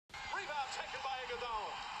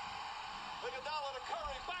Iguodala to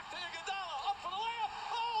Curry, back to Iguodala, up for the layup.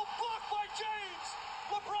 Oh, blocked by James.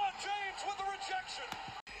 LeBron James with the rejection.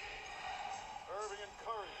 Irving and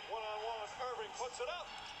Curry, one-on-one. Irving puts it up.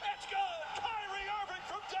 It's good. Kyrie Irving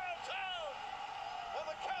from downtown. And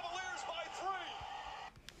the Cavaliers by 3.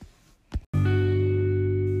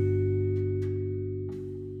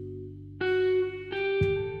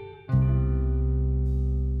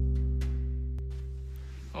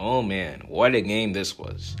 Oh man, what a game this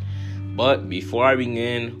was. But before I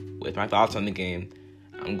begin with my thoughts on the game,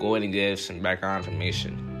 I'm going to give some background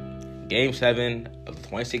information. Game 7 of the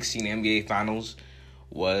 2016 NBA Finals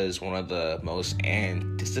was one of the most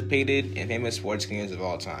anticipated and famous sports games of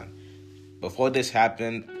all time. Before this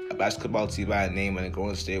happened, a basketball team by the name of the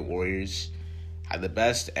Golden State Warriors had the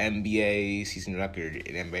best NBA season record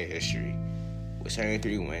in NBA history, with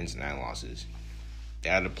 73 wins and 9 losses. They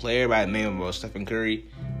had a player by the name of Stephen Curry,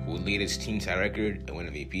 who would lead his team to that record and win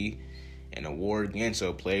MVP, and a Ward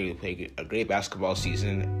Ganso player who played a great basketball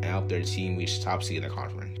season and helped their team reach top seed in the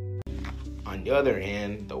conference. On the other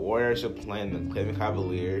hand, the Warriors were playing the Cleveland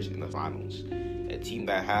Cavaliers in the finals, a team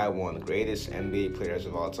that had one of the greatest NBA players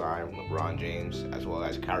of all time, LeBron James, as well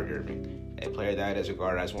as Kyrie Irving, a player that is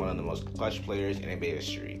regarded as one of the most clutch players in NBA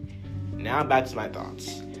history. Now back to my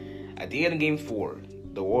thoughts. At the end of Game 4,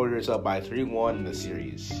 the Warriors up by 3-1 in the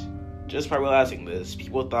series. Just by realizing this,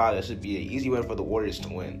 people thought this would be an easy win for the Warriors to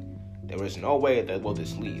win. There was no way they'd blow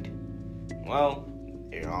this lead. Well,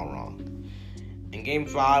 you're all wrong. In Game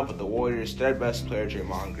 5, with the Warriors' third best player,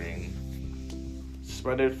 Draymond Green,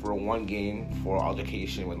 suspended for one game for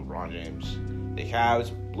altercation with LeBron James, the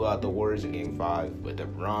Cavs blew out the Warriors in Game 5, with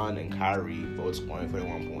LeBron and Kyrie both scoring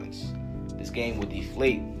 31 points. This game would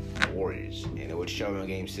deflate the Warriors, and it would show in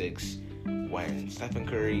Game 6 when Stephen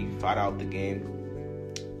Curry fought out the game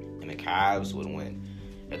and the Cavs would win,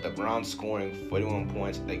 with LeBron scoring 41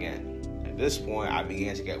 points again. At this point, I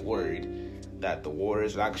began to get worried that the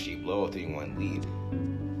Warriors would actually blow a 3-1 lead,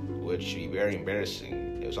 which would be very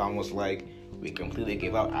embarrassing. It was almost like we completely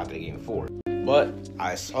gave up after Game 4. But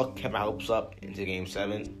I still kept my hopes up into Game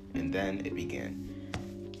 7, and then it began.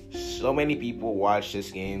 So many people watched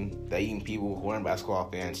this game that even people who weren't basketball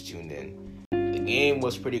fans tuned in. The game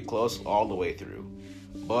was pretty close all the way through,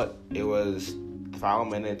 but it was the final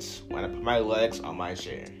minutes when I put my legs on my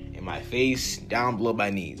chair and my face down below my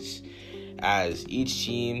knees, as each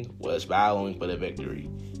team was battling for the victory.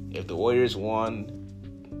 If the Warriors won,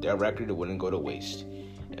 their record wouldn't go to waste,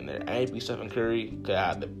 and their MVP Stephen Curry could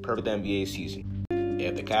have the perfect NBA season.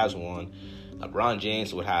 If the Cavs won, LeBron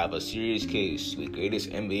James would have a serious case to be the greatest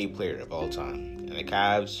NBA player of all time, and the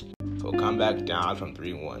Cavs will come back down from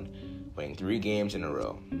 3-1, winning 3 games in a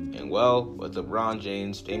row. And well, with LeBron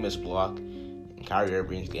James' famous block and Kyrie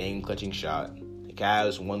Irving's game-clutching shot, the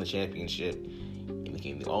Cavs won the championship and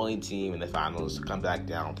became the only team in the finals to come back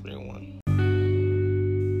down 3-1.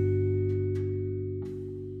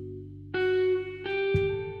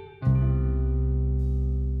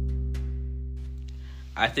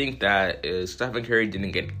 I think that if Stephen Curry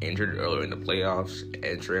didn't get injured earlier in the playoffs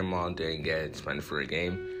and Draymond didn't get suspended for a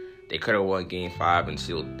game, they could have won Game 5 and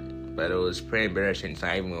sealed it. But it was pretty embarrassing to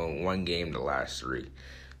not even win one game in the last 3.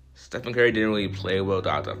 Stephen Curry didn't really play well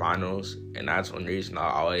throughout the finals, and that's one reason I'll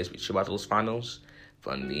always be sure about those finals.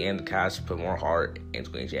 But in the end, the Cavs put more heart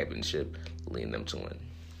into winning the championship, leading them to win.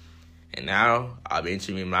 And now, I'll be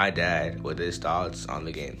interviewing my dad with his thoughts on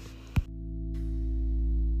the game.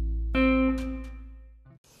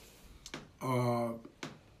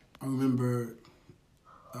 I remember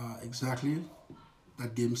exactly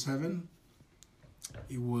that Game 7.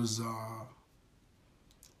 It was a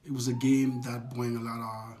game that brought a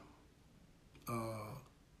lot of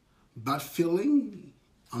bad feeling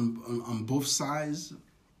on both sides.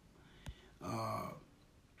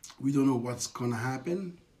 We don't know what's gonna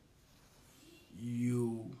happen.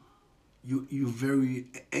 You're very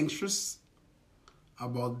anxious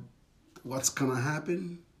about what's gonna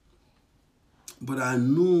happen. But I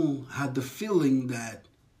had the feeling that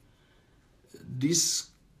this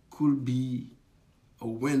could be a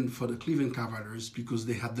win for the Cleveland Cavaliers because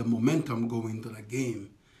they had the momentum going into the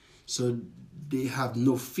game. So they have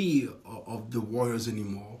no fear of the Warriors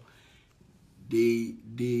anymore. They're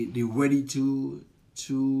ready to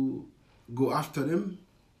go after them,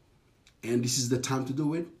 and this is the time to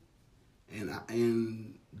do it.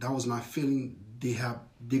 And that was my feeling. They're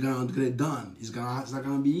gonna get it done. It's not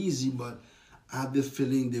gonna be easy, but I have the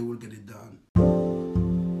feeling they will get it done.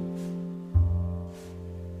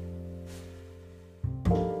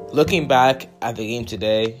 Looking back at the game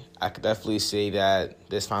today, I could definitely say that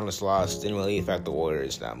this finals loss didn't really affect the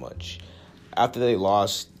Warriors that much. After they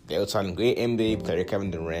lost, they were signing great NBA player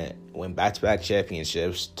Kevin Durant win back-to-back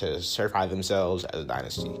championships to certify themselves as a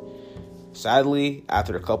dynasty. Sadly,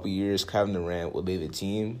 after a couple years, Kevin Durant will leave the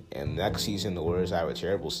team, and next season the Warriors have a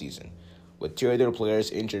terrible season, with 2 other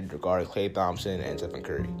players injured regarding Klay Thompson and Stephen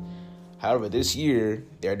Curry. However, this year,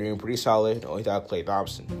 they're doing pretty solid, only without Klay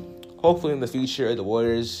Thompson. Hopefully in the future, the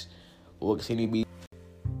Warriors will continue to be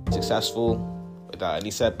successful without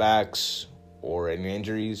any setbacks or any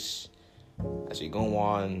injuries as we go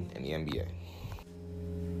on in the NBA.